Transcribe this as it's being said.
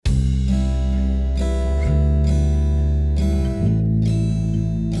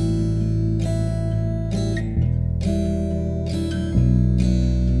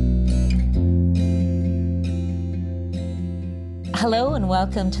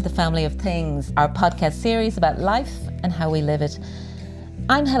welcome to the Family of Things, our podcast series about life and how we live it.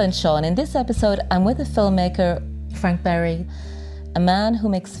 I'm Helen Shaw, and in this episode I'm with the filmmaker Frank Berry, a man who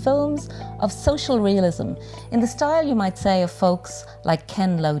makes films of social realism in the style, you might say, of folks like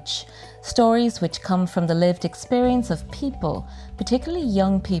Ken Loach. Stories which come from the lived experience of people, particularly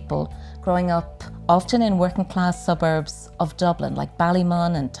young people, growing up often in working class suburbs of Dublin like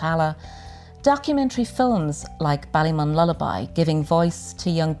Ballymun and Tala. Documentary films like Ballymun Lullaby, giving voice to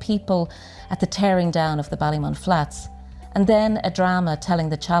young people at the tearing down of the Ballymun flats. And then a drama telling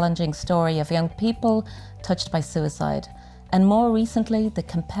the challenging story of young people touched by suicide. And more recently, the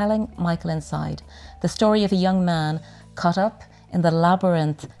compelling Michael Inside, the story of a young man caught up in the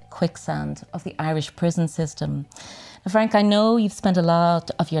labyrinth quicksand of the Irish prison system. Now, Frank, I know you've spent a lot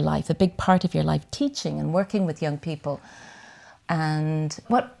of your life, a big part of your life, teaching and working with young people. And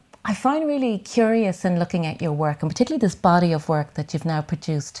what I find really curious in looking at your work, and particularly this body of work that you've now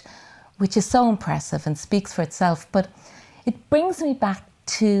produced, which is so impressive and speaks for itself, but it brings me back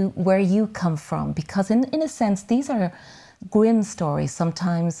to where you come from, because in a sense, these are grim stories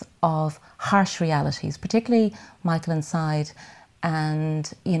sometimes of harsh realities, particularly Michael Inside,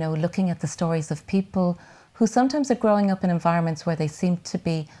 and, you know, looking at the stories of people who sometimes are growing up in environments where they seem to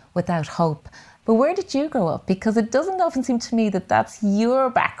be without hope. But where did you grow up? Because it doesn't often seem to me that that's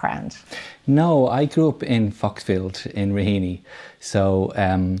your background. No, I grew up in Foxfield in Raheny. So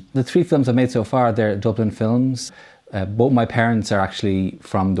the three films I've made so far, they're Dublin films. Both my parents are actually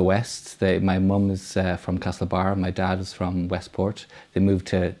from the West. My mum is from Castlebar, my dad is from Westport. They moved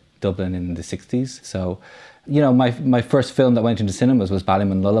to Dublin in the 60s. So, you know, my first film that went into cinemas was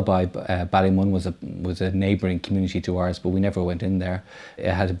Ballymun Lullaby. Ballymun was a neighbouring community to ours, but we never went in there.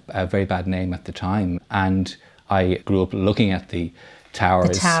 It had a very bad name at the time. And I grew up looking at the towers.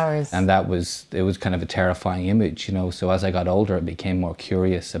 The towers. And it was kind of a terrifying image, you know. So as I got older, I became more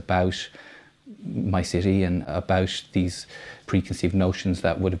curious about my city and about these preconceived notions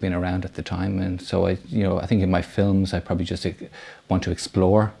that would have been around at the time. And so I think in my films I probably just want to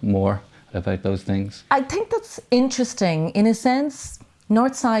explore more about those things. I think that's interesting, in a sense,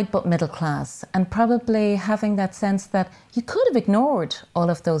 north side but middle class, and probably having that sense that you could have ignored all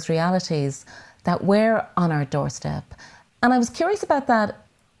of those realities that were on our doorstep. And I was curious about that,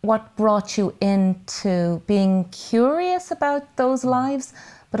 what brought you into being curious about those lives,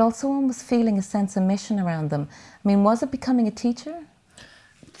 but also almost feeling a sense of mission around them. I mean, was it becoming a teacher?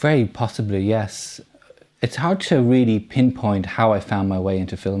 Very possibly, yes. It's hard to really pinpoint how I found my way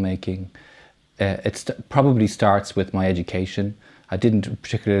into filmmaking. It probably starts with my education. I didn't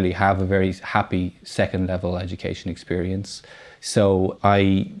particularly have a very happy second level education experience. So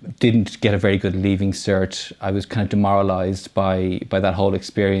I didn't get a very good leaving cert. I was kind of demoralised by that whole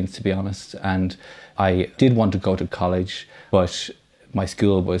experience, to be honest. And I did want to go to college, but my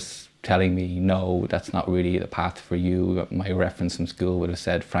school was telling me, no, that's not really the path for you. My reference from school would have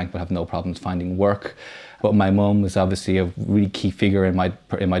said, Frank will have no problems finding work. But my mum was obviously a really key figure in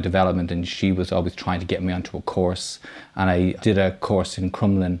my development, and she was always trying to get me onto a course. And I did a course in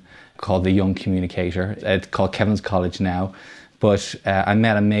Crumlin called The Young Communicator. It's called Kevin's College now. But I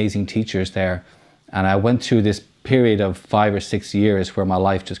met amazing teachers there. And I went through this period of 5 or 6 years where my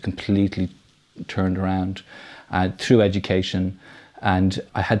life just completely turned around through education. And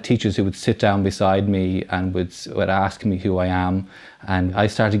I had teachers who would sit down beside me and would ask me who I am. And I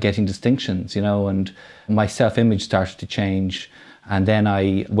started getting distinctions, you know, and my self-image started to change. And then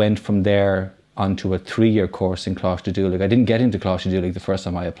I went from there onto a 3-year course in Cláiste. I didn't get into Cláiste the first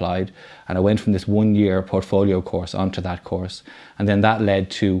time I applied. And I went from this 1-year portfolio course onto that course. And then that led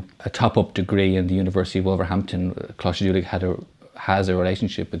to a top-up degree in the University of Wolverhampton. Cláiste has a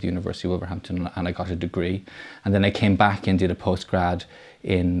relationship with the University of Wolverhampton, and I got a degree. And then I came back and did a postgrad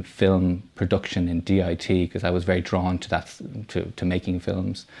in film production in DIT, because I was very drawn to that, to making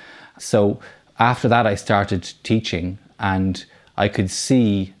films. So after that I started teaching, and I could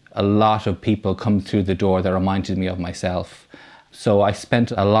see a lot of people come through the door that reminded me of myself. So I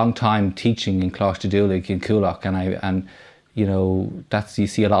spent a long time teaching in Cláiste in Coolock, and you know, you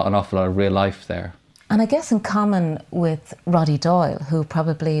see an awful lot of real life there. And I guess in common with Roddy Doyle, who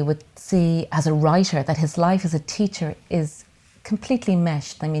probably would see as a writer that his life as a teacher is completely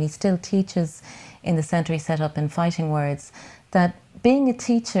meshed. I mean, he still teaches in the centre he set up in Fighting Words, that being a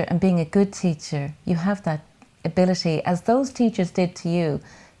teacher and being a good teacher, you have that ability, as those teachers did to you,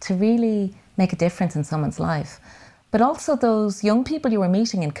 to really make a difference in someone's life. But also those young people you were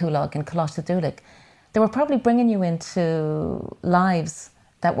meeting in Coolock and Cláiste, they were probably bringing you into lives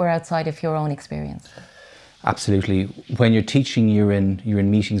that were outside of your own experience. Absolutely. When you're teaching, you're in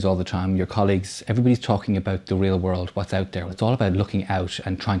meetings all the time. Your colleagues, everybody's talking about the real world, what's out there. It's all about looking out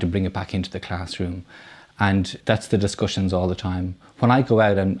and trying to bring it back into the classroom. And that's the discussions all the time. When I go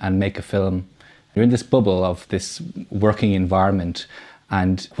out and make a film, you're in this bubble of this working environment.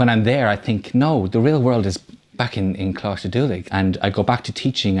 And when I'm there, I think, no, the real world is back in Cláiste. And I go back to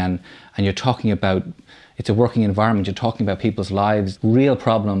teaching and you're talking about, it's a working environment, you're talking about people's lives, real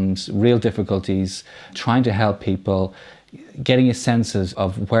problems, real difficulties, trying to help people, getting a sense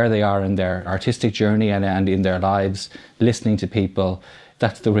of where they are in their artistic journey and in their lives, listening to people.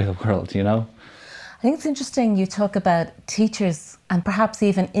 That's the real world, you know? I think it's interesting you talk about teachers and perhaps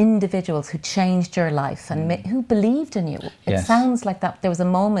even individuals who changed your life and who believed in you. It sounds like that there was a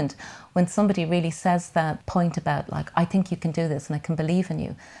moment when somebody really says that point about, like, I think you can do this and I can believe in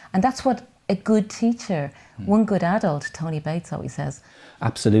you. And that's what a good teacher, one good adult, Tony Bates always says.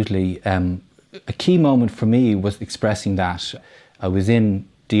 Absolutely. A key moment for me was expressing that. I was in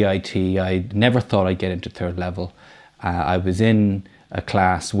DIT. I never thought I'd get into third level. I was in a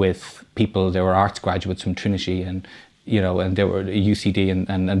class with people, there were arts graduates from Trinity and there were UCD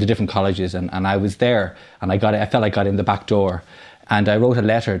and the different colleges, and I was there and I felt I got in the back door. And I wrote a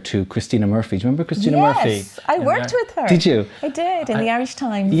letter to Christina Murphy. Do you remember Christina Murphy? Yes, I worked with her. Did you? I did, in the Irish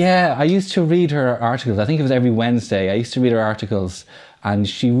Times. Yeah, I used to read her articles. I think it was every Wednesday. I used to read her articles and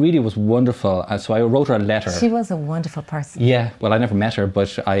she really was wonderful. And so I wrote her a letter. She was a wonderful person. Yeah, well, I never met her,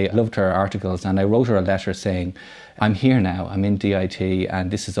 but I loved her articles. And I wrote her a letter saying, I'm here now, I'm in DIT,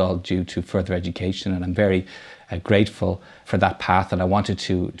 and this is all due to further education. And I'm very grateful for that path. And I wanted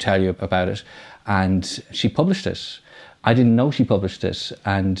to tell you about it. And she published it. I didn't know she published it,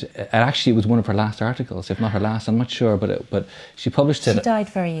 and actually it was one of her last articles, if not her last. I'm not sure, but she published it. She died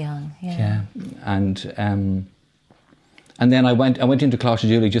very young. Yeah, and then I went into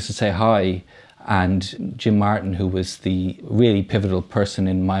Cláiste just to say hi, and Jim Martin, who was the really pivotal person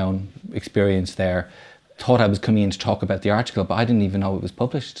in my own experience there, thought I was coming in to talk about the article, but I didn't even know it was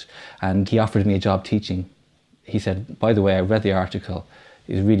published, and he offered me a job teaching. He said, by the way, I read the article.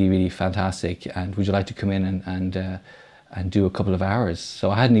 It's really, really fantastic, and would you like to come in and do a couple of hours?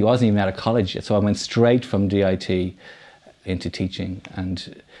 So I wasn't even out of college yet, so I went straight from DIT into teaching,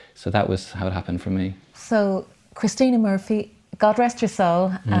 and so that was how it happened for me. So Christina Murphy, God rest her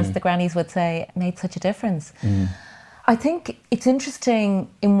soul, as the grannies would say, made such a difference. I think it's interesting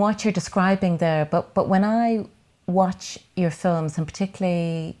in what you're describing there, but when I watch your films, and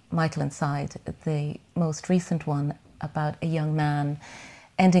particularly Michael Inside, the most recent one about a young man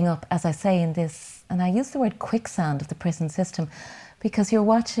ending up, as I say, in this, and I use the word quicksand of the prison system, because you're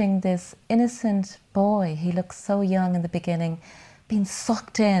watching this innocent boy, he looks so young in the beginning, being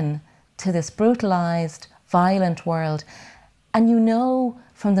sucked in to this brutalised, violent world. And you know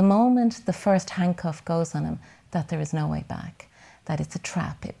from the moment the first handcuff goes on him that there is no way back, that it's a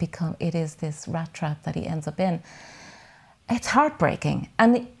trap. It is this rat trap that he ends up in. It's heartbreaking.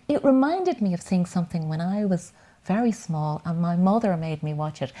 And it reminded me of seeing something when I was very small, and my mother made me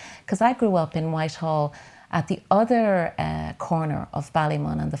watch it, because I grew up in Whitehall at the other corner of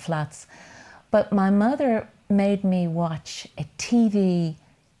Ballymun and the flats. But my mother made me watch a TV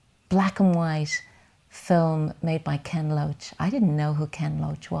black and white film made by Ken Loach. I didn't know who Ken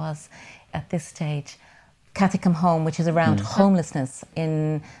Loach was at this stage. Cathy Come Home, which is around homelessness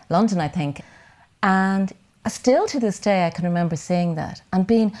in London, I think. And still to this day, I can remember seeing that and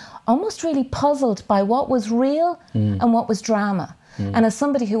being almost really puzzled by what was real and what was drama. And as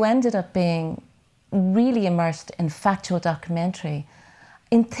somebody who ended up being really immersed in factual documentary,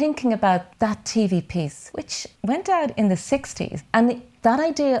 in thinking about that TV piece, which went out in the 60s, and that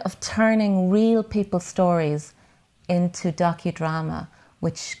idea of turning real people's stories into docudrama,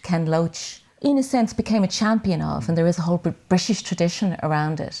 which Ken Loach, in a sense, became a champion of, and there is a whole British tradition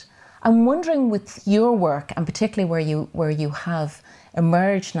around it. I'm wondering, with your work, and particularly where you have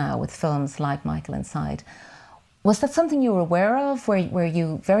emerged now with films like Michael Inside, was that something you were aware of? Were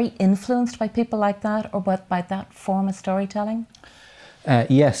you very influenced by people like that, or by that form of storytelling?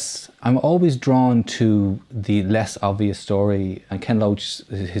 Yes, I'm always drawn to the less obvious story. And Ken Loach,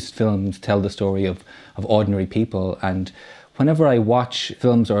 his films tell the story of ordinary people. And whenever I watch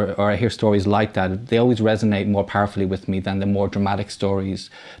films or I hear stories like that, they always resonate more powerfully with me than the more dramatic stories,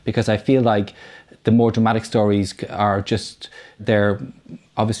 because I feel like the more dramatic stories are just, they're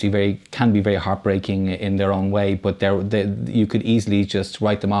obviously can be very heartbreaking in their own way, but you could easily just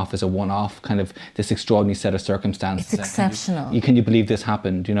write them off as a one-off, kind of this extraordinary set of circumstances. It's exceptional. Can you believe this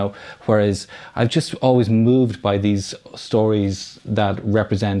happened, you know? Whereas I've just always moved by these stories that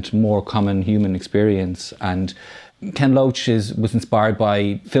represent more common human experience, and Ken Loach was inspired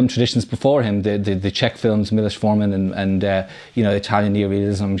by film traditions before him, the Czech films, Milos Forman and Italian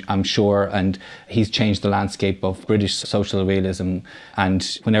neorealism, I'm sure, and he's changed the landscape of British social realism.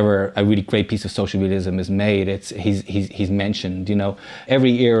 And whenever a really great piece of social realism is made, he's mentioned.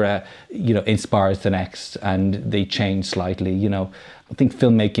 Every era inspires the next, and they change slightly. I think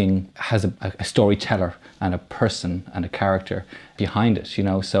filmmaking has a storyteller and a person and a character behind it.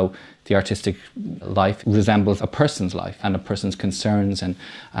 So the artistic life resembles a person's life, and a person's concerns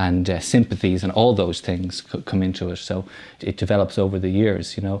and sympathies and all those things come into it. So it develops over the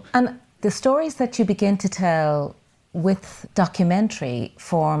years, And the stories that you begin to tell with documentary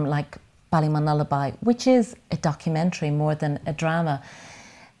form, like Ballymun Lullaby, which is a documentary more than a drama,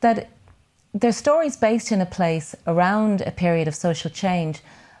 that they're stories based in a place around a period of social change,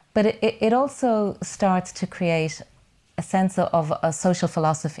 but it also starts to create a sense of a social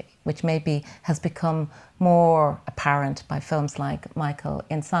philosophy, which maybe has become more apparent by films like Michael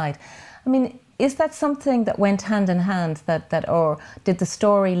Inside. I mean, is that something that went hand in hand, that or did the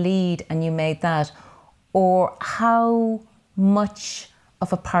story lead and you made that? Or how much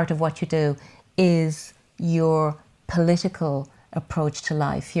of a part of what you do is your political approach to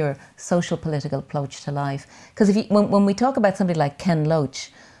life, your social political approach to life? Because when we talk about somebody like Ken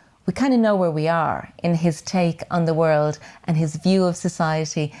Loach, we kind of know where we are in his take on the world and his view of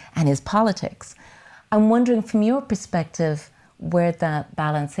society and his politics. I'm wondering, from your perspective, where that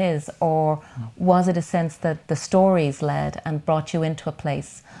balance is, or was it a sense that the stories led and brought you into a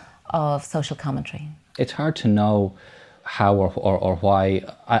place of social commentary? It's hard to know how or why.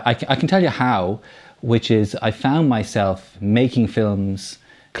 I can tell you how, which is I found myself making films,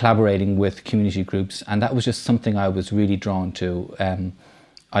 collaborating with community groups, and that was just something I was really drawn to.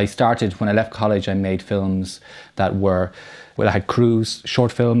 I started, when I left college, I made films that were, I had crews,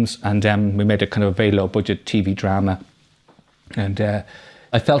 short films, and we made a kind of a very low budget TV drama. And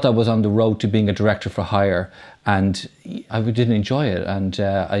I felt I was on the road to being a director for hire, and I didn't enjoy it, and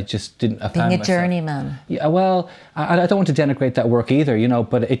I just didn't. Being a journeyman. Yeah, well, I don't want to denigrate that work either,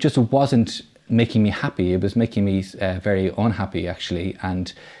 but it just wasn't making me happy. It was making me very unhappy, actually.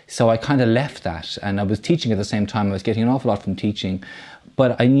 And so I kind of left that, and I was teaching at the same time. I was getting an awful lot from teaching,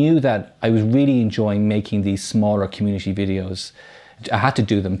 but I knew that I was really enjoying making these smaller community videos. I had to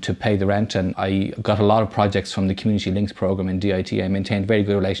do them to pay the rent, and I got a lot of projects from the Community Links program in DIT. I maintained very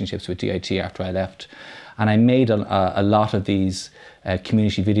good relationships with DIT after I left, and I made a lot of these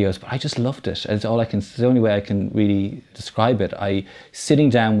community videos. But I just loved it. It's the only way I can really describe it. Sitting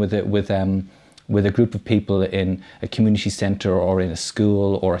down with a group of people in a community centre or in a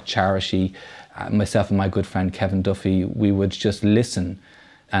school or a charity. Myself and my good friend Kevin Duffy, we would just listen,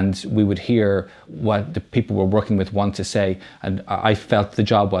 and we would hear what the people we're working with want to say. And I felt the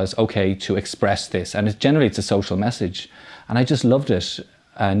job was, okay, to express this. And generally it's a social message. And I just loved it.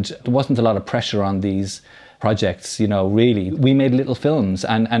 And there wasn't a lot of pressure on these projects, really. We made little films,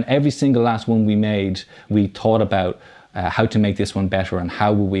 and every single last one we made, we thought about how to make this one better and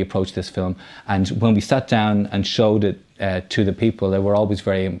how will we approach this film. And when we sat down and showed it to the people, they were always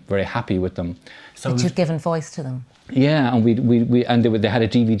very, very happy with them. So that you'd given voice to them. Yeah, and they had a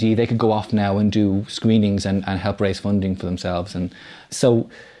DVD. They could go off now and do screenings and help raise funding for themselves. And so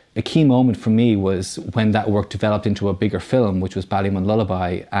a key moment for me was when that work developed into a bigger film, which was Ballymun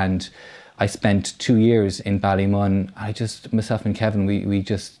Lullaby. And I spent 2 years in Ballymun. Myself and Kevin,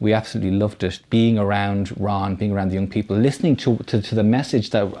 we absolutely loved it. Being around Ron, being around the young people, listening to the message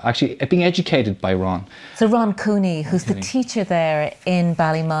that actually being educated by Ron. So Ron Cooney, who's the teacher there in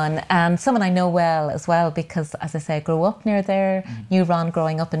Ballymun, and someone I know well as well, because as I say, I grew up near there, knew Ron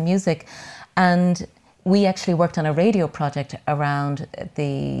growing up in music. And we actually worked on a radio project around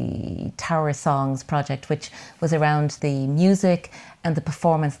the Tower Songs project, which was around the music and the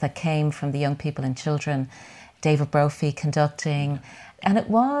performance that came from the young people and children, David Brophy conducting. And it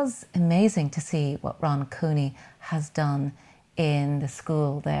was amazing to see what Ron Cooney has done in the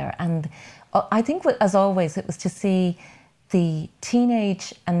school there. And I think, as always, it was to see the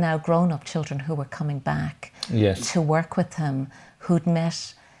teenage and now grown-up children who were coming back to work with him, who'd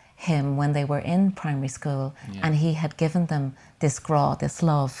met him when they were in primary school, and he had given them this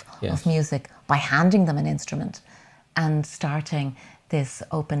love of music by handing them an instrument and starting this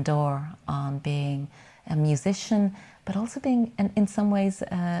open door on being a musician, but also being, in some ways,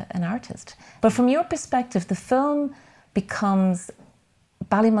 an artist. But from your perspective, the film becomes,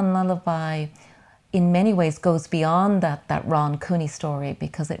 Ballymun Lullaby in many ways goes beyond that Ron Cooney story,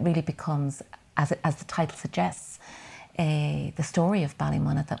 because it really becomes, as the title suggests, the story of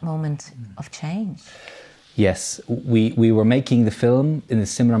Ballymun at that moment of change. Yes, we were making the film in a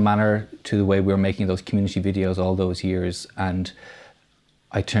similar manner to the way we were making those community videos all those years. And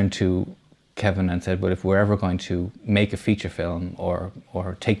I turned to Kevin and said, well, if we're ever going to make a feature film or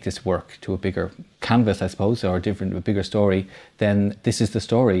take this work to a bigger canvas, I suppose, or a bigger story, then this is the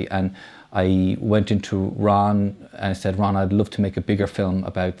story. And I went into Ron and I said, Ron, I'd love to make a bigger film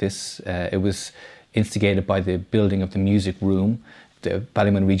about this. It was instigated by the building of the music room. The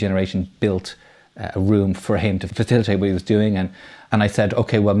Ballymun Regeneration built a room for him to facilitate what he was doing. And I said,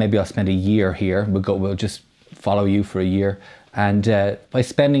 okay, well, maybe I'll spend a year here. We'll just follow you for a year. And by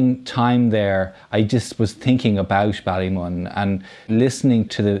spending time there, I just was thinking about Ballymun and listening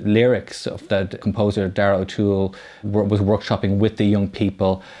to the lyrics of that composer, Dara O'Toole, was workshopping with the young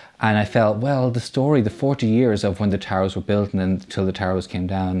people. And I felt, well, the story, the 40 years of when the towers were built and until the towers came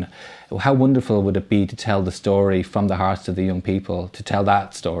down, how wonderful would it be to tell the story from the hearts of the young people, to tell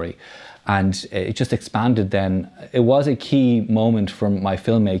that story. And it just expanded then. It was a key moment for my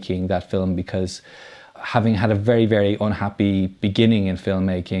filmmaking, that film, because having had a very, very unhappy beginning in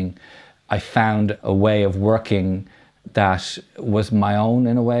filmmaking, I found a way of working that was my own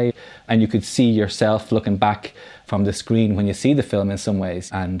in a way. And you could see yourself looking back from the screen when you see the film in some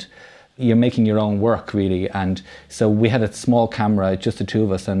ways. And you're making your own work, really. And so we had a small camera, just the two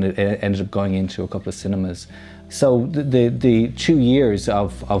of us, and it ended up going into a couple of cinemas. So the 2 years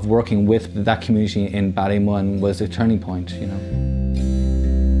of working with that community in Ballymun was a turning point, you know.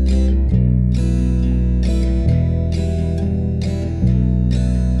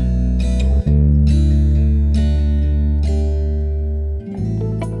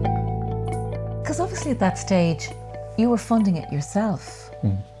 Because obviously at that stage, you were funding it yourself.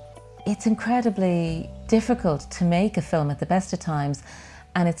 It's incredibly difficult to make a film at the best of times,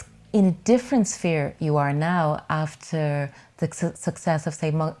 and it's in a different sphere you are now after the success of,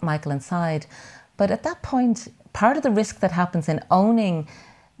 say, Michael Inside. But at that point, part of the risk that happens in owning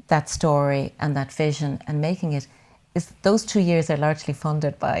that story and that vision and making it is those 2 years are largely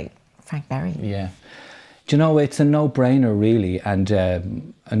funded by Frank Berry. Yeah. Do you know, it's a no-brainer, really, and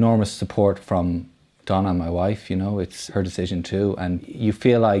enormous support from Donna, my wife. You know, it's her decision too. And you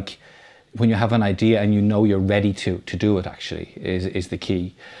feel like when you have an idea and you know you're ready to do it, actually, is the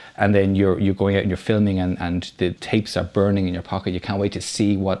key. And then you're going out and you're filming and the tapes are burning in your pocket. You can't wait to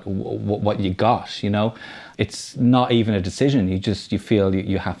see what you got, you know. It's not even a decision. You feel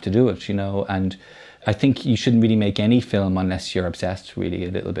you have to do it, you know. And I think you shouldn't really make any film unless you're obsessed really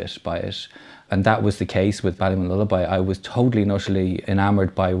a little bit by it. And that was the case with Ballymun Lullaby. I was totally and utterly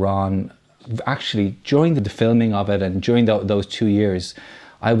enamoured by Ron. Actually, during the filming of it and during those 2 years,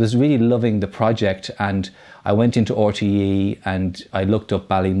 I was really loving the project, and I went into RTE and I looked up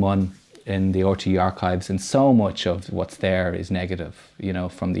Ballymun in the RTE archives, and so much of what's there is negative, you know,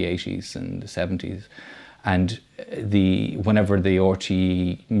 from the 80s and the 70s. And whenever the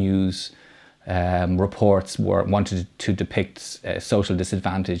RTE news reports wanted to depict social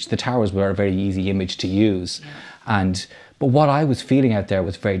disadvantage, the towers were a very easy image to use. Yeah. But what I was feeling out there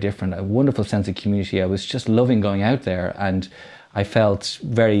was very different. A wonderful sense of community. I was just loving going out there, and I felt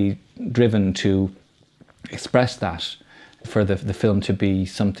very driven to express that, for the film to be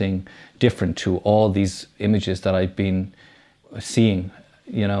something different to all these images that I'd been seeing,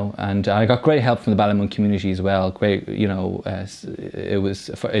 you know. And I got great help from the Ballymun community as well. Great, you know, it was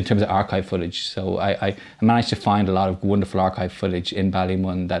in terms of archive footage. So I managed to find a lot of wonderful archive footage in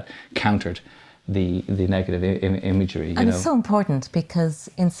Ballymun that countered the negative imagery. And it's so important because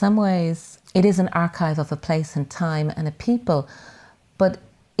in some ways it is an archive of a place and time and a people, but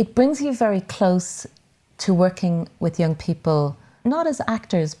it brings you very close to working with young people, not as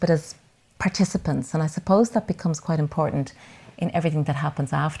actors, but as participants. And I suppose that becomes quite important in everything that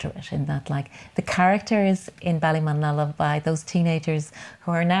happens after it, in that, like, the characters in Ballymun Lullaby, those teenagers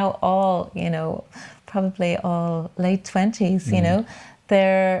who are now all, you know, probably all late 20s, you know,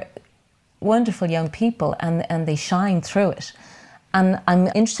 they're wonderful young people, and they shine through it. And I'm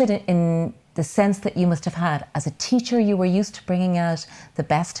interested in the sense that you must have had as a teacher. You were used to bringing out the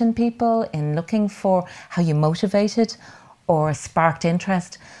best in people, in looking for how you motivated or sparked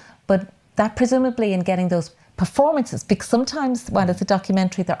interest, but that presumably in getting those performances, because sometimes while it's a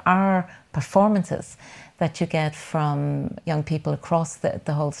documentary there are performances that you get from young people across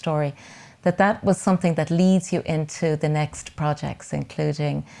the whole story, that was something that leads you into the next projects,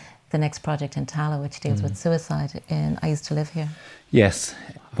 including the next project in Tala, which deals with suicide in I Used to Live Here. Yes.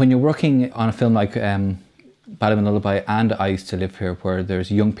 When you're working on a film like Ballymun Lullaby and I Used to Live Here, where there's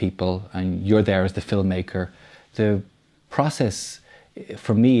young people and you're there as the filmmaker, the process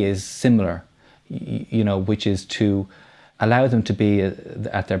for me is similar, you know, which is to allow them to be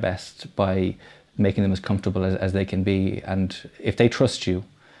at their best by making them as comfortable as they can be. And if they trust you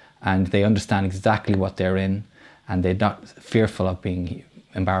and they understand exactly what they're in, and they're not fearful of being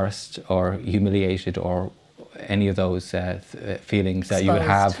embarrassed or humiliated or any of those feelings that you would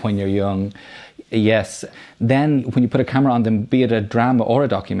have when you're young, yes, then when you put a camera on them, be it a drama or a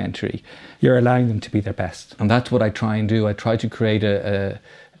documentary, you're allowing them to be their best. And that's what I try and do. I try to create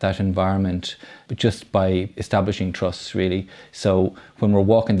that environment just by establishing trust, really. So when we're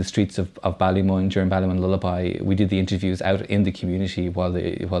walking the streets of Ballymun during Ballymun Lullaby, we did the interviews out in the community while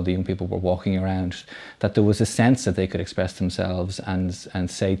the young people were walking around, that there was a sense that they could express themselves and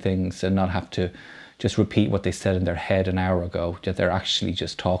say things and not have to just repeat what they said in their head an hour ago, that they're actually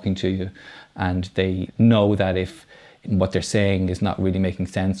just talking to you, and they know that if what they're saying is not really making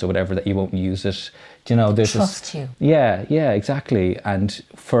sense or whatever, that you won't use it. You know, there's trust you. Yeah, exactly. And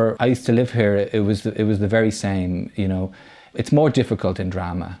for I Used to Live Here, it was the very same. You know, it's more difficult in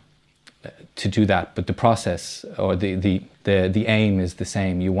drama to do that, but the process or the aim is the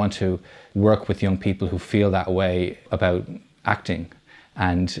same. You want to work with young people who feel that way about acting,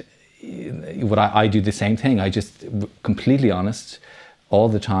 and what I do the same thing. I just completely honest all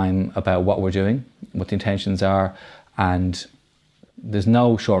the time about what we're doing, what the intentions are, and there's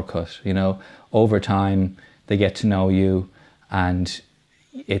no shortcut. You know, over time they get to know you, and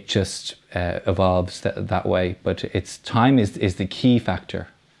it just evolves that way. But time is the key factor.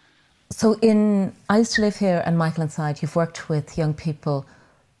 So in I Used to Live Here and Michael Inside, you've worked with young people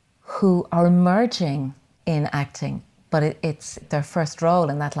who are emerging in acting, but it's their first role,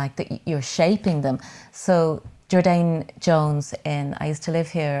 and that you're shaping them. So Jordan Jones in I Used to Live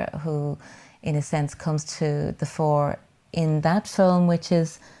Here, who in a sense comes to the fore in that film, which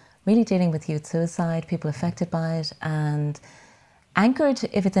is really dealing with youth suicide, people affected by it, and anchored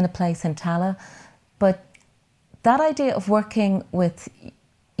if it's in a place in Tala. But that idea of working with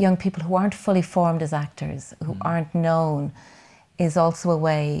young people who aren't fully formed as actors, who aren't known, is also a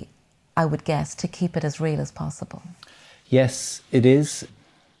way, I would guess, to keep it as real as possible. Yes, it is.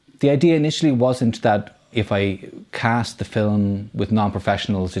 The idea initially wasn't that if I cast the film with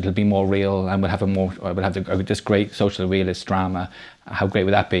non-professionals, it'll be more real and we'll have this great social realist drama. How great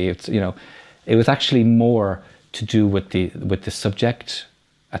would that be? It's, you know, it was actually more to do with the subject.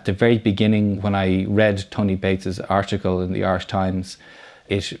 At the very beginning, when I read Tony Bates's article in the Irish Times,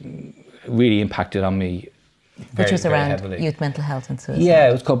 it really impacted on me. Which was around heavily. Youth mental health and suicide. Yeah,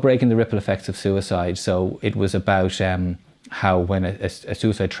 it was called Breaking the Ripple Effects of Suicide. So it was about how when a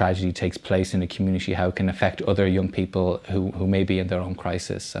suicide tragedy takes place in a community, how it can affect other young people who may be in their own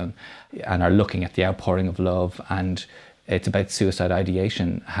crisis and are looking at the outpouring of love. And it's about suicide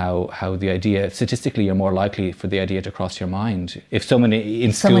ideation, how the idea, statistically, you're more likely for the idea to cross your mind. If someone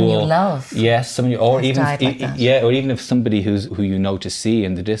in school... Someone you love. Yes, or even if somebody who you know to see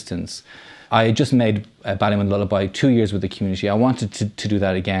in the distance. I had just made Ballymun Lullaby 2 years with the community. I wanted to do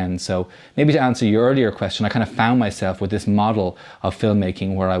that again. So maybe to answer your earlier question, I kind of found myself with this model of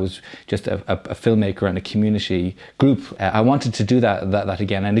filmmaking where I was just a filmmaker in a community group. I wanted to do that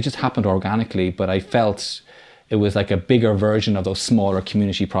again, and it just happened organically, but I felt it was like a bigger version of those smaller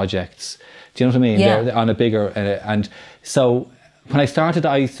community projects. Do you know what I mean? Yeah. They're on a bigger... and so when I started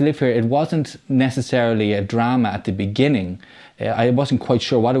I Used to Live Here, it wasn't necessarily a drama at the beginning. I wasn't quite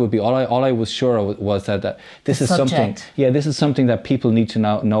sure what it would be. All I was sure was that this is something. Yeah, this is something that people need to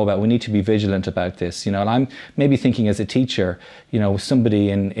know about. We need to be vigilant about this. You know, and I'm maybe thinking as a teacher, you know, somebody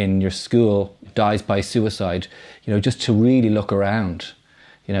in your school dies by suicide, you know, just to really look around.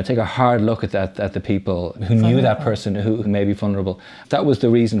 You know, take a hard look at the people who knew that person who may be vulnerable. That was the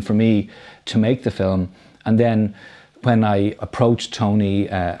reason for me to make the film. And then when I approached Tony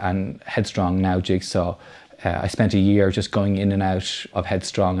and Headstrong, now Jigsaw, I spent a year just going in and out of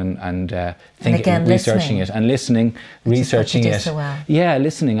Headstrong and thinking, researching it and listening, researching it. So well. Yeah,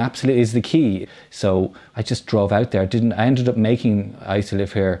 listening absolutely is the key. So I just drove out there. I ended up making I Used to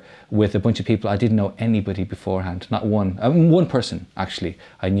Live Here with a bunch of people. I didn't know anybody beforehand, not one. One person actually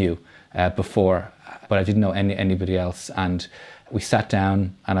I knew before, but I didn't know anybody else. And we sat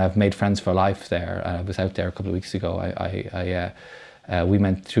down, and I've made friends for life there. I was out there a couple of weeks ago. We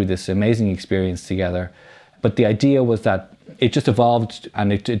went through this amazing experience together. But the idea was that it just evolved,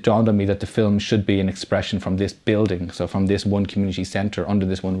 and it dawned on me that the film should be an expression from this building, so from this one community centre under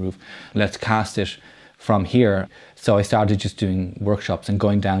this one roof. Let's cast it from here. So I started just doing workshops and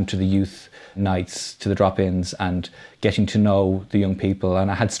going down to the youth nights, to the drop-ins, and getting to know the young people.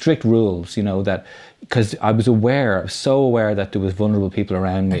 And I had strict rules, you know, that because I was so aware that there was vulnerable people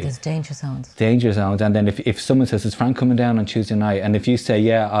around me. There's danger zones. Danger zones. And then if someone says, is Frank coming down on Tuesday night? And if you say,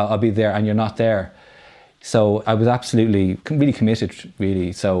 yeah, I'll be there, and you're not there, So I was absolutely really committed,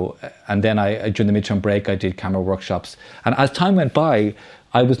 really. So, and then during the midterm break, I did camera workshops. And as time went by,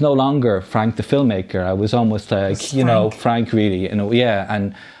 I was no longer Frank the filmmaker. I was almost like, Frank really,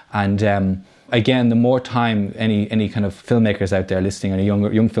 yeah. And again, the more time any kind of filmmakers out there listening, and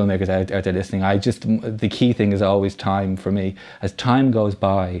young filmmakers out there listening, the key thing is always time for me. As time goes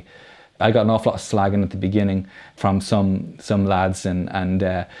by, I got an awful lot of slagging at the beginning from some lads, and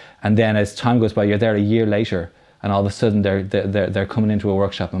then as time goes by, you're there a year later, and all of a sudden they're coming into a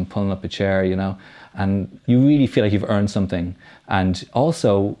workshop and pulling up a chair, and you really feel like you've earned something, and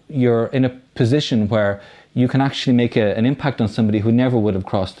also you're in a position where you can actually make an impact on somebody who never would have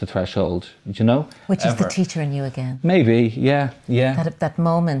crossed the threshold, Which is the teacher in you again. Maybe, yeah. That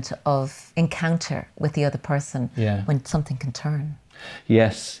moment of encounter with the other person, when something can turn.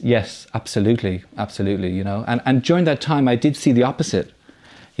 Yes, absolutely, and during that time I did see the opposite.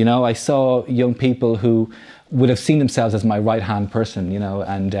 I saw young people who would have seen themselves as my right-hand person,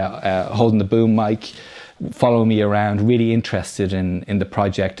 and holding the boom mic, following me around, really interested in the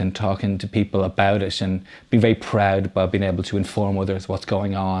project and talking to people about it, and being very proud about being able to inform others what's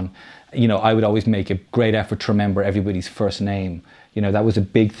going on. I would always make a great effort to remember everybody's first name. That was a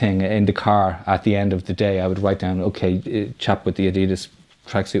big thing in the car. At the end of the day, I would write down, okay, chap with the Adidas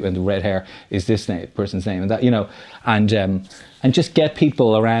tracksuit and the red hair is this person's name, and that, and just get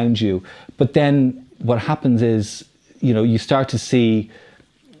people around you. But then what happens is, you start to see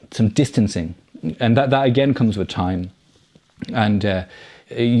some distancing, and that again comes with time. And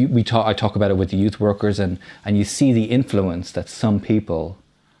I talk about it with the youth workers, and you see the influence that some people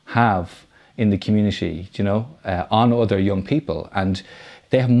have in the community, on other young people, and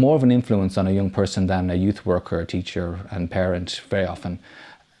they have more of an influence on a young person than a youth worker, a teacher and parent very often.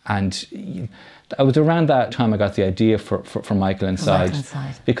 And it was around that time I got the idea for Michael Inside,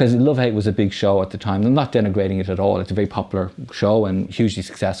 because Love Hate was a big show at the time. I'm not denigrating it at all. It's a very popular show and hugely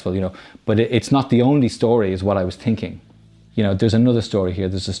successful, but it's not the only story is what I was thinking. There's another story here.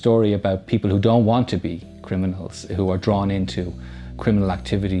 There's a story about people who don't want to be criminals, who are drawn into criminal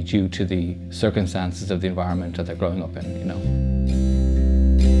activity due to the circumstances of the environment that they're growing up in,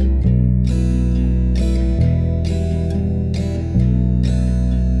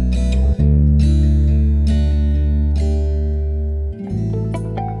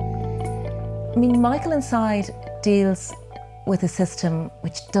 I mean, Michael Inside deals with a system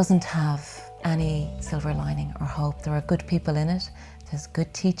which doesn't have any silver lining or hope. There are good people in it. There's a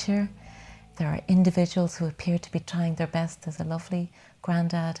good teacher. There are individuals who appear to be trying their best. There's a lovely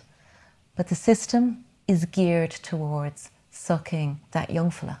granddad. But the system is geared towards sucking that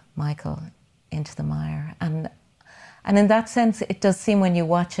young fella, Michael, into the mire. And in that sense, it does seem when you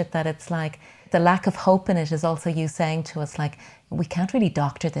watch it that it's like the lack of hope in it is also you saying to us, like, we can't really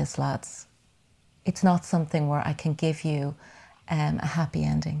doctor this, lads. It's not something where I can give you a happy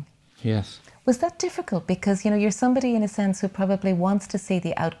ending. Yes. Was that difficult? Because, you're somebody in a sense who probably wants to see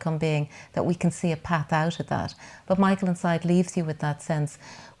the outcome being that we can see a path out of that. But Michael Inside leaves you with that sense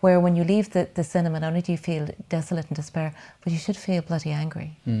where when you leave the cinema, not only do you feel desolate and despair, but you should feel bloody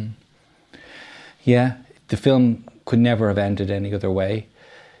angry. Mm. Yeah, the film could never have ended any other way.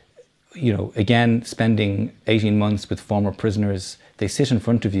 Again, spending 18 months with former prisoners, they sit in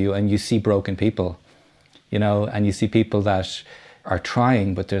front of you and you see broken people, and you see people that are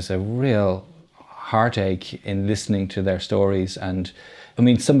trying, but there's a real heartache in listening to their stories. And I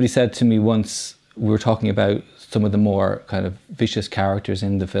mean, somebody said to me once, we were talking about some of the more kind of vicious characters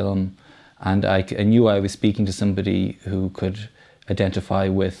in the film, and I knew I was speaking to somebody who could identify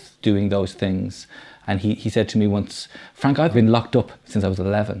with doing those things. And he said to me once, Frank, I've been locked up since I was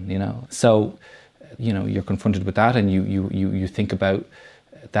 11, So, you're confronted with that, and you think about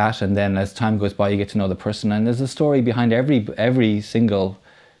that, and then as time goes by you get to know the person, and there's a story behind every single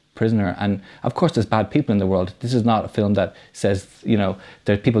prisoner. And of course there's bad people in the world. This is not a film that says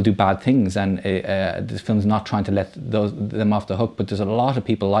that people do bad things, and this film's not trying to let them off the hook, but there's a lot of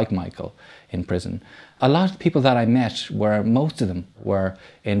people like Michael in prison. A lot of people that I met most of them were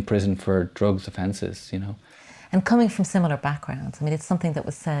in prison for drugs offences, And coming from similar backgrounds, I mean, it's something that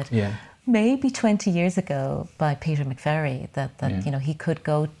was said maybe 20 years ago by Peter McVerry, that he could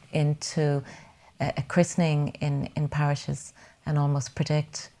go into a christening in parishes and almost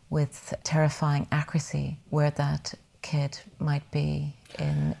predict with terrifying accuracy where that kid might be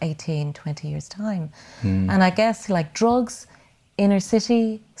in 18, 20 years' time. And I guess like drugs, inner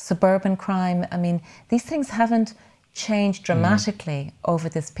city, suburban crime, I mean, these things haven't changed dramatically over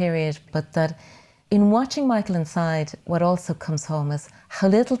this period, but that in watching Michael Inside, what also comes home is how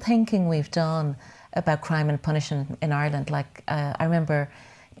little thinking we've done about crime and punishment in Ireland. Like, I remember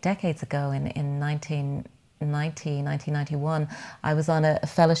decades ago, in 1991, I was on a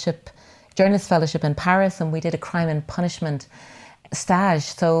journalist fellowship in Paris, and we did a crime and punishment stage.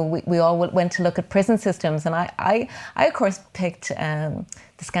 So we all went to look at prison systems, and I of course picked the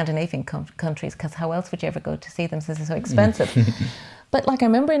Scandinavian countries, because how else would you ever go to see them since they're so expensive? But like, I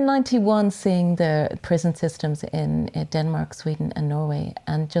remember in 91 seeing the prison systems in Denmark, Sweden and Norway,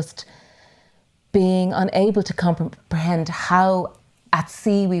 and just being unable to comprehend how at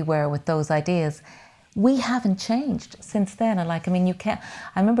sea we were with those ideas. We haven't changed since then. And like, I mean, I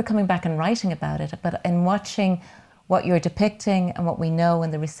remember coming back and writing about it, but in watching what you're depicting and what we know,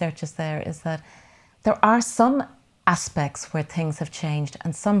 and the research is there, is that there are some aspects where things have changed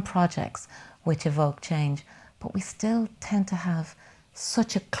and some projects which evoke change, but we still tend to have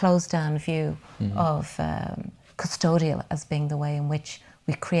such a closed down view of custodial as being the way in which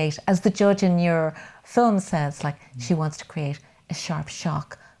we create, as the judge in your film says, like, she wants to create a sharp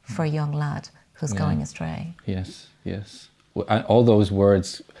shock for a young lad who's going astray. Yes, yes. All those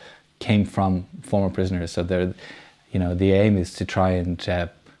words came from former prisoners, so they're, you know, the aim is to try and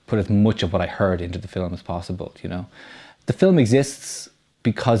put as much of what I heard into the film as possible, you know. The film exists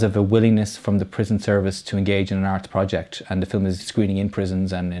because of a willingness from the prison service to engage in an arts project, and the film is screening in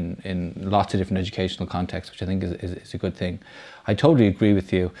prisons and in lots of different educational contexts, which I think is a good thing. I totally agree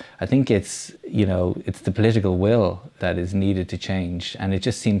with you. I think it's, you know, it's the political will that is needed to change, and it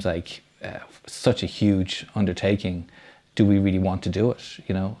just seems like such a huge undertaking. Do we really want to do it,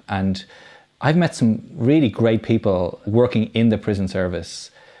 you know? And I've met some really great people working in the prison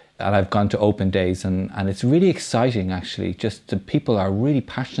service, and I've gone to open days, and it's really exciting, actually. Just the people are really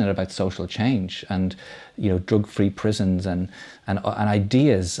passionate about social change and, you know, drug-free prisons and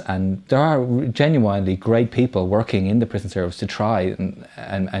ideas. And there are genuinely great people working in the prison service to try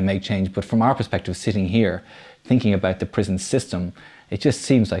and make change. But from our perspective, sitting here, thinking about the prison system, it just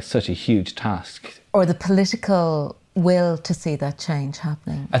seems like such a huge task. Or the political will to see that change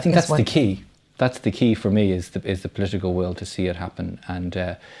happening. I think that's the key. That's the key for me, is the political will to see it happen.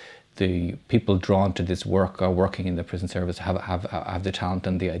 And the people drawn to this work are working in the prison service, have the talent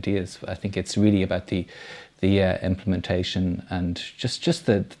and the ideas. I think it's really about the implementation and just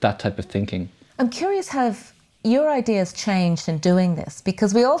that type of thinking. I'm curious, have your ideas changed in doing this?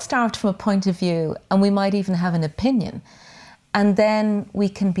 Because we all start from a point of view, and we might even have an opinion. And then we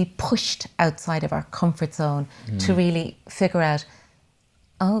can be pushed outside of our comfort zone to really figure out,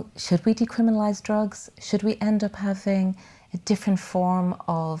 oh, should we decriminalise drugs? Should we end up having a different form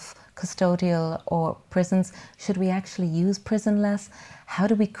of custodial or prisons? Should we actually use prison less? How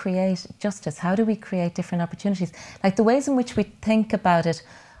do we create justice? How do we create different opportunities? Like, the ways in which we think about it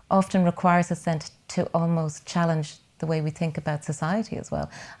often requires us then to almost challenge the way we think about society as well.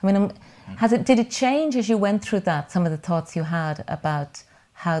 I mean, did it change as you went through that, some of the thoughts you had about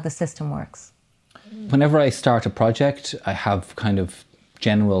how the system works? Whenever I start a project, I have kind of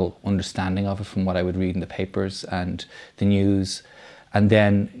general understanding of it from what I would read in the papers and the news. And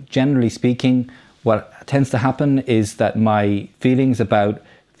then, generally speaking, what tends to happen is that my feelings about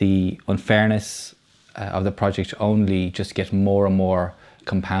the unfairness of the project only just get more and more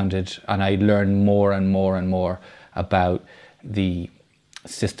compounded, and I learn more and more and more about the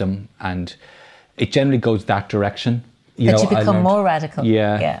system, and it generally goes that direction. You become more radical.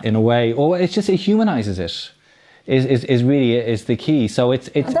 Yeah, in a way. Or it humanizes it. Is really the key. So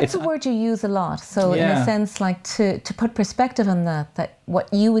it's a word you use a lot. So in a sense, like, to put perspective on that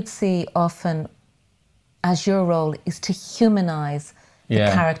what you would see often as your role is to humanize the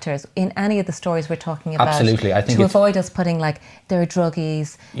characters in any of the stories we're talking about. Absolutely, I think to avoid us putting like, they're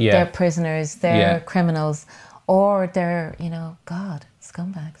druggies, they're prisoners, they're criminals, or they're, you know, God,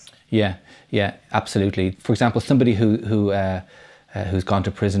 scumbags. Yeah, absolutely. For example, somebody who's gone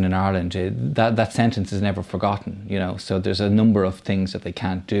to prison in Ireland, that sentence is never forgotten, you know. So there's a number of things that they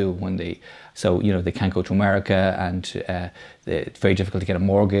can't do they can't go to America, and it's very difficult to get a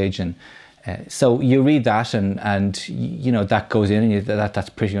mortgage, and so you read that and you know, that goes in, and that's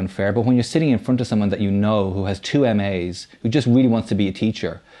pretty unfair. But when you're sitting in front of someone that you know who has 2 MAs, who just really wants to be a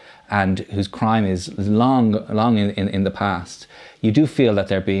teacher, and whose crime is long in the past, you do feel that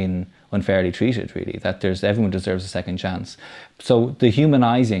they're being unfairly treated, really, that everyone deserves a second chance. So the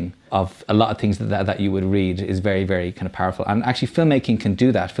humanizing of a lot of things that you would read is very, very kind of powerful. And actually filmmaking can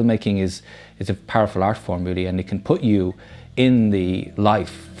do that. Filmmaking is a powerful art form, really, and it can put you in the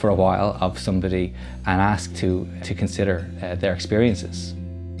life for a while of somebody and ask to consider their experiences.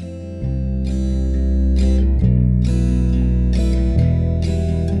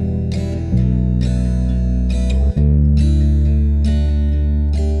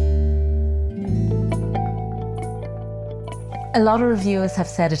 A lot of reviewers have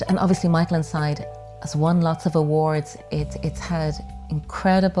said it, and obviously Michael Inside has won lots of awards. It's had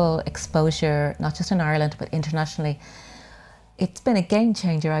incredible exposure, not just in Ireland, but internationally. It's been a game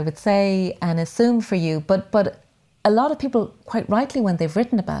changer, I would say, and assume for you. But a lot of people, quite rightly, when they've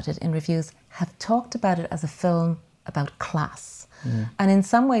written about it in reviews, have talked about it as a film about class. And in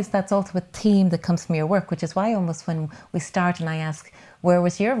some ways, that's also a theme that comes from your work, which is why almost when we start and I ask, where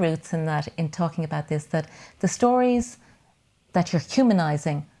was your roots in that, in talking about this, that the stories that you're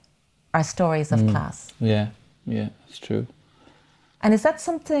humanising are stories of class. Yeah, it's true. And is that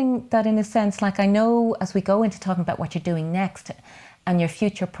something that, in a sense, like I know as we go into talking about what you're doing next and your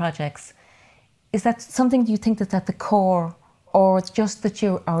future projects, is that something you think that's at the core, or it's just that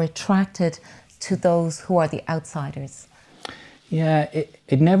you are attracted to those who are the outsiders? Yeah,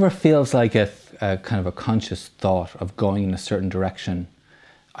 it never feels like a kind of a conscious thought of going in a certain direction.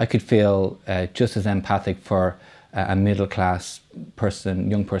 I could feel just as empathic for a middle-class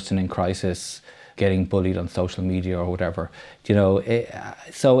person, young person in crisis, getting bullied on social media or whatever. You know,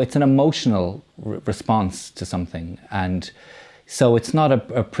 so it's an emotional response to something. And so it's not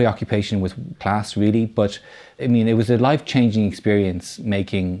a preoccupation with class, really, but I mean, it was a life-changing experience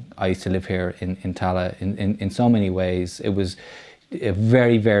making I Used to Live Here in Tala in so many ways. It was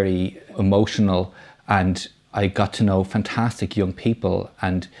very, very emotional, and I got to know fantastic young people,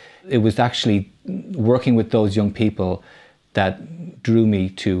 and it was actually working with those young people that drew me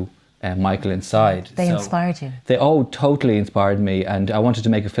to Michael Inside. They inspired you? They totally inspired me, and I wanted to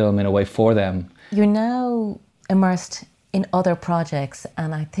make a film in a way for them. You're now immersed in other projects,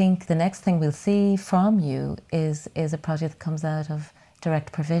 and I think the next thing we'll see from you is a project that comes out of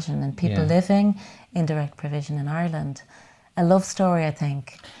direct provision and people living in direct provision in Ireland. A love story, I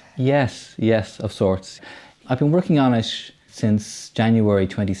think. Yes, of sorts. I've been working on it since January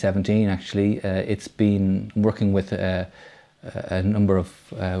 2017, actually. It's been working with a number of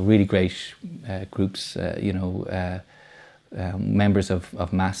really great groups, members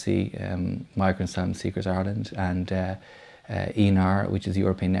of MASI, Migrant Asylum Seekers Ireland, and ENAR, which is the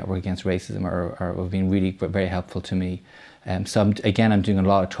European Network Against Racism, have been really very helpful to me. So I'm doing a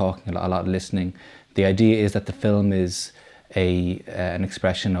lot of talking, a lot of listening. The idea is that the film is an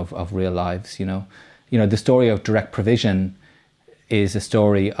expression of real lives, you know. The story of direct provision is a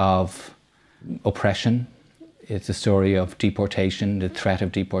story of oppression. It's a story of deportation, the threat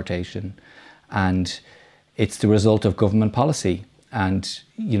of deportation, and it's the result of government policy. And,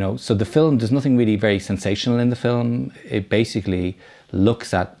 so the film, there's nothing really very sensational in the film. It basically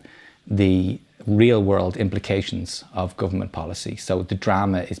looks at the real world implications of government policy. So the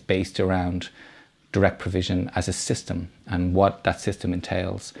drama is based around direct provision as a system and what that system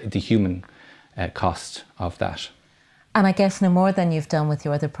entails, the human cost of that. And I guess no more than you've done with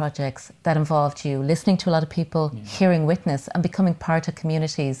your other projects that involved you listening to a lot of people, hearing witness and becoming part of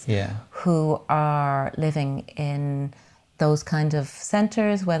communities who are living in those kind of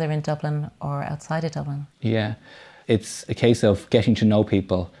centres, whether in Dublin or outside of Dublin. Yeah, it's a case of getting to know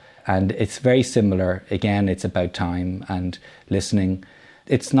people, and it's very similar. Again, it's about time and listening.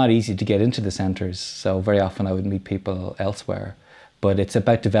 It's not easy to get into the centres, so very often I would meet people elsewhere, but it's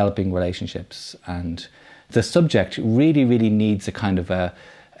about developing relationships, and the subject really, really needs a kind of a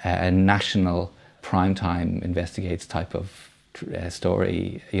national primetime investigates type of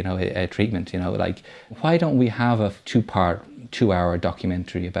story, a treatment, like why don't we have a 2-hour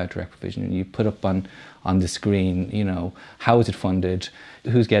documentary about direct provision, and you put up on the screen, how is it funded,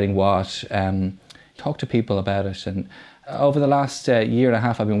 who's getting what, talk to people about it. And over the last year and a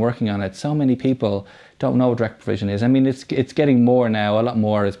half I've been working on it, so many people don't know what direct provision is. I mean, it's getting more now, a lot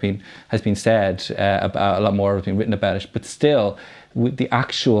more has been said about, a lot more has been written about it, but still with the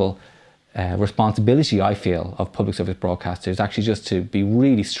actual responsibility, I feel, of public service broadcasters actually just to be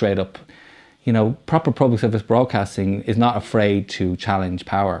really straight up. Proper public service broadcasting is not afraid to challenge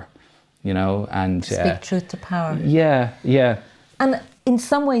power, and speak truth to power. Yeah. And in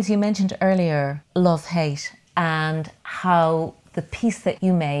some ways, you mentioned earlier love, hate, and how the piece that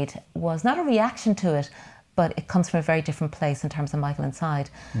you made was not a reaction to it, but it comes from a very different place in terms of Michael Inside.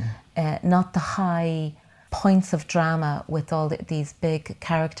 Not the high points of drama with all these big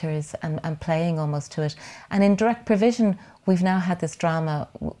characters and playing almost to it. And in direct provision, we've now had this drama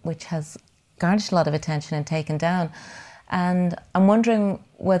which has garnished a lot of attention and taken down. And I'm wondering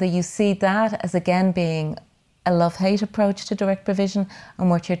whether you see that as again being a love-hate approach to direct provision, and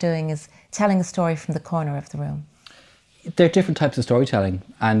what you're doing is telling a story from the corner of the room. There are different types of storytelling,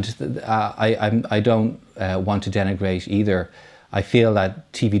 and I don't want to denigrate either. I feel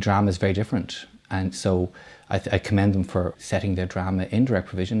that TV drama is very different, and so I commend them for setting their drama in direct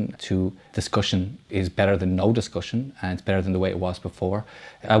provision to discussion is better than no discussion, and it's better than the way it was before.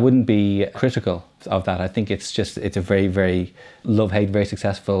 I wouldn't be critical of that. I think it's a very, very love-hate, very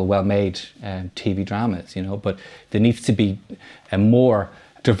successful, well-made TV dramas, but there needs to be a more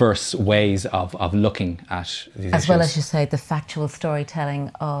diverse ways of looking at these as issues. well as, you say, the factual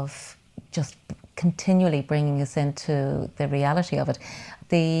storytelling of just continually bringing us into the reality of it.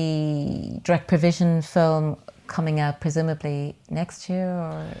 The direct provision film coming out presumably next year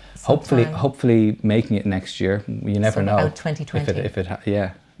or sometime? Hopefully making it next year. You never know. Out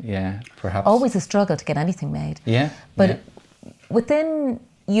 2020. Yeah, perhaps. Always a struggle to get anything made. Yeah. But within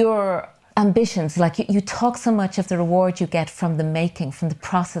your ambitions, like you talk so much of the reward you get from the making, from the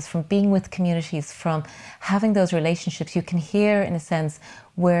process, from being with communities, from having those relationships. You can hear, in a sense,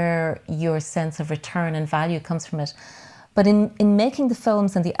 where your sense of return and value comes from it. But in making the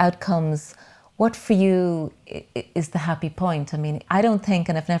films and the outcomes, what for you is the happy point? I mean, I don't think,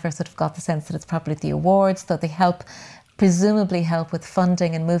 and I've never sort of got the sense that it's probably the awards, though they presumably help with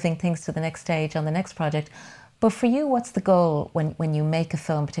funding and moving things to the next stage on the next project. But for you, what's the goal when you make a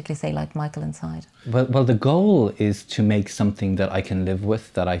film, particularly, say, like Michael Inside? Well, the goal is to make something that I can live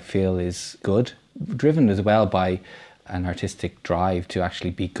with, that I feel is good, driven as well by an artistic drive to actually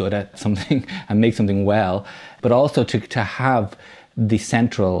be good at something and make something well, but also to have the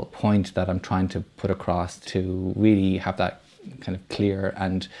central point that I'm trying to put across, to really have that kind of clear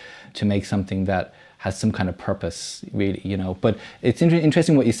and to make something that has some kind of purpose, really, But it's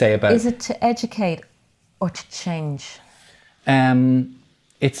interesting what you say about... Is it to educate or to change?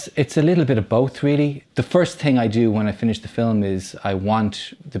 It's a little bit of both, really. The first thing I do when I finish the film is I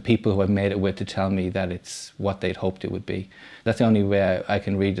want the people who I've made it with to tell me that it's what they'd hoped it would be. That's the only way I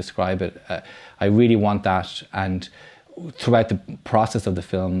can really describe it. I really want that, and throughout the process of the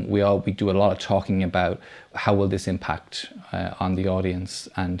film, we do a lot of talking about how will this impact on the audience,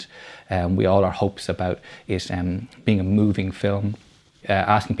 and we all our hopes about it being a moving film.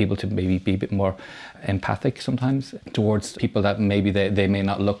 Asking people to maybe be a bit more empathic sometimes towards people that maybe they may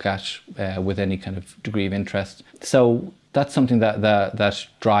not look at with any kind of degree of interest. So that's something that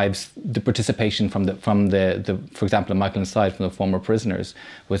drives the participation from the for example, Michael Inside, from the former prisoners,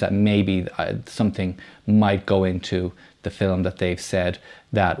 was that maybe something might go into the film that they've said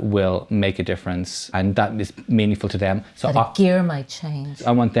that will make a difference, and that is meaningful to them. So the gear might change.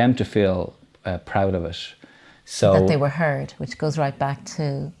 I want them to feel proud of it. So that they were heard, which goes right back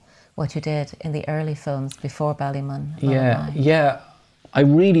to what you did in the early films before Ballymun. Yeah. I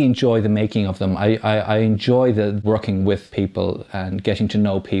really enjoy the making of them. I enjoy the working with people and getting to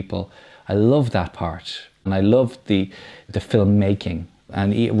know people. I love that part, and I love the film making,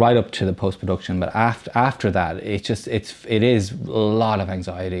 and right up to the post production. But after that, it is a lot of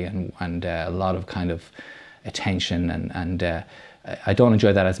anxiety and a lot of kind of attention and. I don't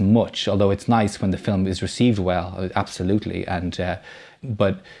enjoy that as much, although it's nice when the film is received well, absolutely. And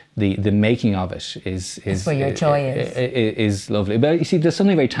but the making of it is where your joy is lovely. But you see, there's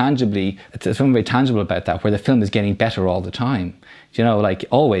something very tangible about that, where the film is getting better all the time. Like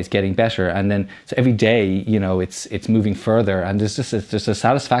always getting better, and then so every day, it's moving further, and there's a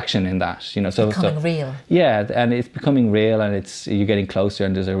satisfaction in that. Becoming real. Yeah, and it's becoming real, and you're getting closer,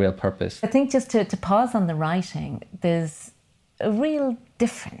 and there's a real purpose. I think just to pause on the writing, there's a real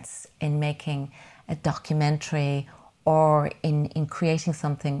difference in making a documentary or in creating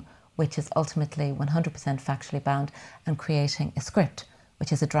something which is ultimately 100% factually bound, and creating a script,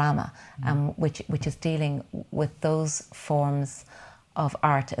 which is a drama, which is dealing with those forms of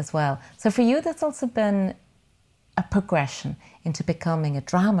art as well. So for you, that's also been a progression into becoming a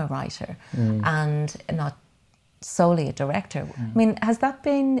drama writer and not solely a director. I mean, has that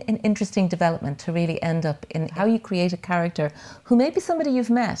been an interesting development to really end up in how you create a character who may be somebody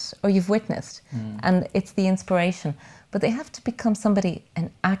you've met or you've witnessed, and it's the inspiration, but they have to become somebody, an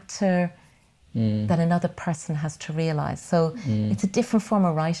actor that another person has to realise. So it's a different form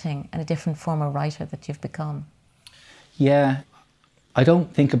of writing and a different form of writer that you've become. Yeah. I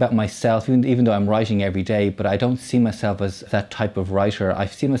don't think about myself, even though I'm writing every day, but I don't see myself as that type of writer. I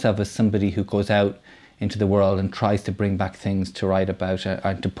see myself as somebody who goes out into the world and tries to bring back things to write about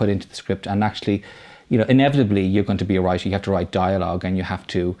and to put into the script. And actually, inevitably you're going to be a writer. You have to write dialogue, and you have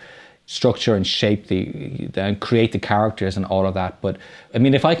to structure and shape and create the characters and all of that. But I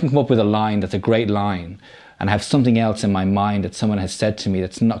mean, if I can come up with a line that's a great line and have something else in my mind that someone has said to me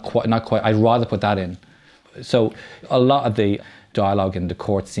that's not quite, I'd rather put that in. So a lot of the dialogue in the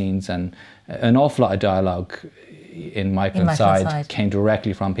court scenes and an awful lot of dialogue in Michael Inside came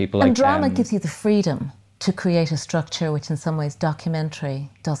directly from people like... And drama gives you the freedom to create a structure which in some ways documentary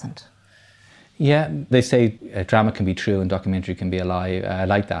doesn't. Yeah, they say drama can be true and documentary can be a lie. I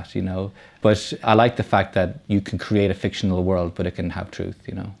like that, But I like the fact that you can create a fictional world, but it can have truth,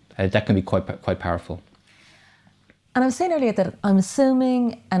 That can be quite powerful. And I was saying earlier that I'm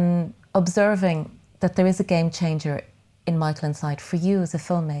assuming and observing that there is a game changer in Michael Inside for you as a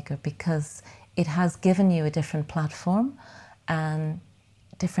filmmaker, because it has given you a different platform and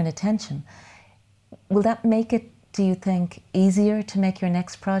different attention. Will that make it, do you think, easier to make your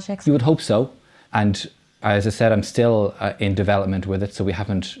next projects? You would hope so. And as I said, I'm still in development with it, so we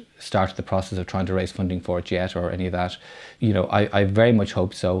haven't started the process of trying to raise funding for it yet or any of that. I very much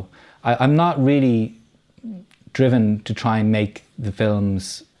hope so. I'm not really driven to try and make the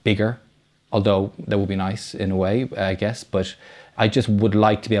films bigger, although that would be nice in a way, I guess, but I just would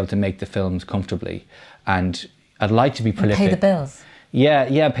like to be able to make the films comfortably, and I'd like to be prolific. And pay the bills.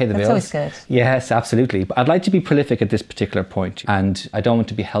 Yeah, pay the bills. That's always good. Yes, absolutely. But I'd like to be prolific at this particular point, and I don't want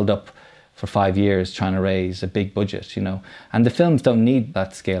to be held up for 5 years trying to raise a big budget, And the films don't need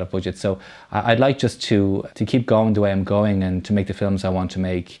that scale of budget, so I'd like just to keep going the way I'm going and to make the films I want to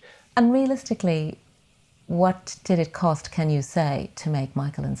make. And realistically, what did it cost, can you say, to make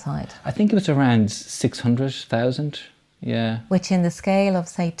Michael Inside? I think it was around 600,000, yeah. Which in the scale of,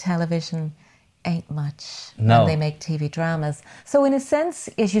 say, television ain't much. No. And they make TV dramas. So in a sense,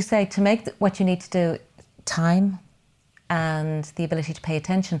 as you say, to make what you need to do, time and the ability to pay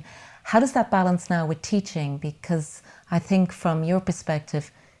attention, how does that balance now with teaching? Because I think from your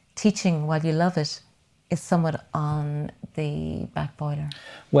perspective, teaching while you love it is somewhat on the back boiler.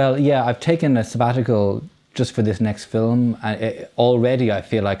 Well, yeah, I've taken a sabbatical just for this next film, and already I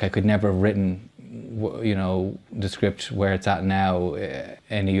feel like I could never have written, the script where it's at now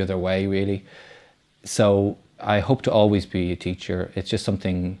any other way, really. So I hope to always be a teacher. It's just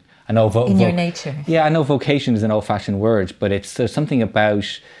something I know. In your nature. Yeah, I know vocation is an old-fashioned word, but there's something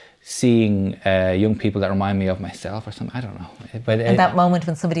about seeing young people that remind me of myself or something. I don't know. But that moment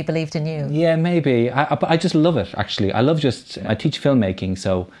when somebody believed in you. Yeah, maybe. But I just love it, actually. I teach filmmaking,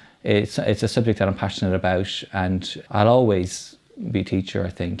 so it's a subject that I'm passionate about, and I'll always be a teacher, I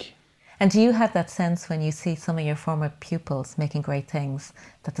think. And do you have that sense when you see some of your former pupils making great things,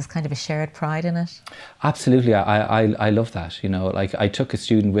 that there's kind of a shared pride in it? Absolutely. I love that. Like I took a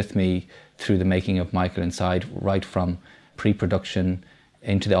student with me through the making of Michael Inside, right from pre-production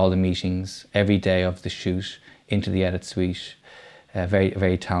into all the meetings, every day of the shoot, into the edit suite. Very,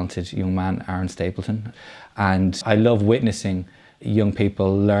 very talented young man, Aaron Stapleton. And I love witnessing young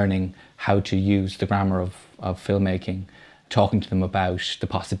people learning how to use the grammar of filmmaking, talking to them about the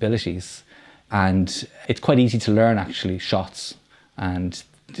possibilities. And it's quite easy to learn, actually, shots. And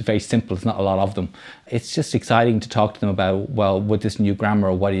it's very simple, it's not a lot of them. It's just exciting to talk to them about, well, with this new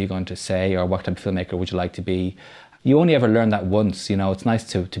grammar, what are you going to say, or what type of filmmaker would you like to be? You only ever learn that once, It's nice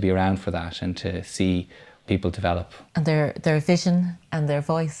to be around for that and to see people develop. And their vision and their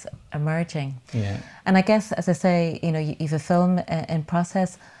voice emerging. Yeah. And I guess, as I say, you've a film in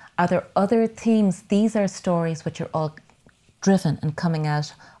process. Are there other themes? These are stories which are all driven and coming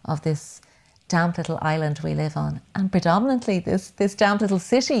out of this damp little island we live on, and predominantly this damp little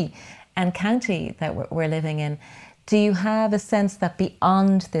city and county that we're living in. Do you have a sense that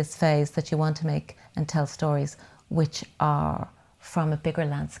beyond this phase that you want to make and tell stories which are from a bigger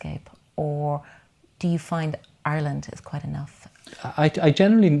landscape, or do you find Ireland is quite enough? I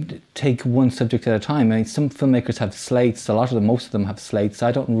generally take one subject at a time. I mean, some filmmakers have slates, most of them have slates.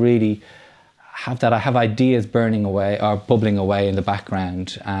 I don't really have that. I have ideas burning away or bubbling away in the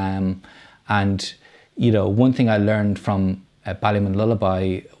background. And one thing I learned from Ballymun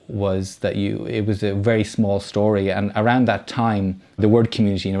Lullaby was that it was a very small story, and around that time the word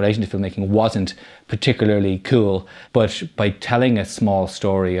community in relation to filmmaking wasn't particularly cool, but by telling a small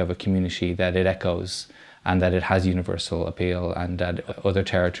story of a community, that it echoes and that it has universal appeal, and that other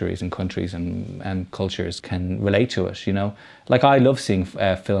territories and countries and cultures can relate to it, Like I love seeing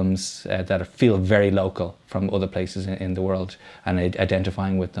films that feel very local from other places in the world and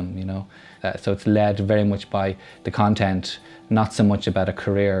identifying with them, So it's led very much by the content, not so much about a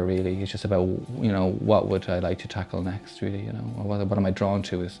career, really. It's just about, what would I like to tackle next, really, Or what am I drawn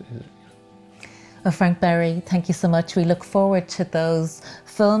to is Well, Frank Berry, thank you so much. We look forward to those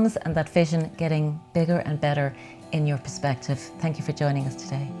films and that vision getting bigger and better in your perspective. Thank you for joining us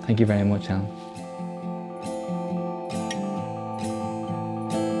today. Thank you very much, Helen.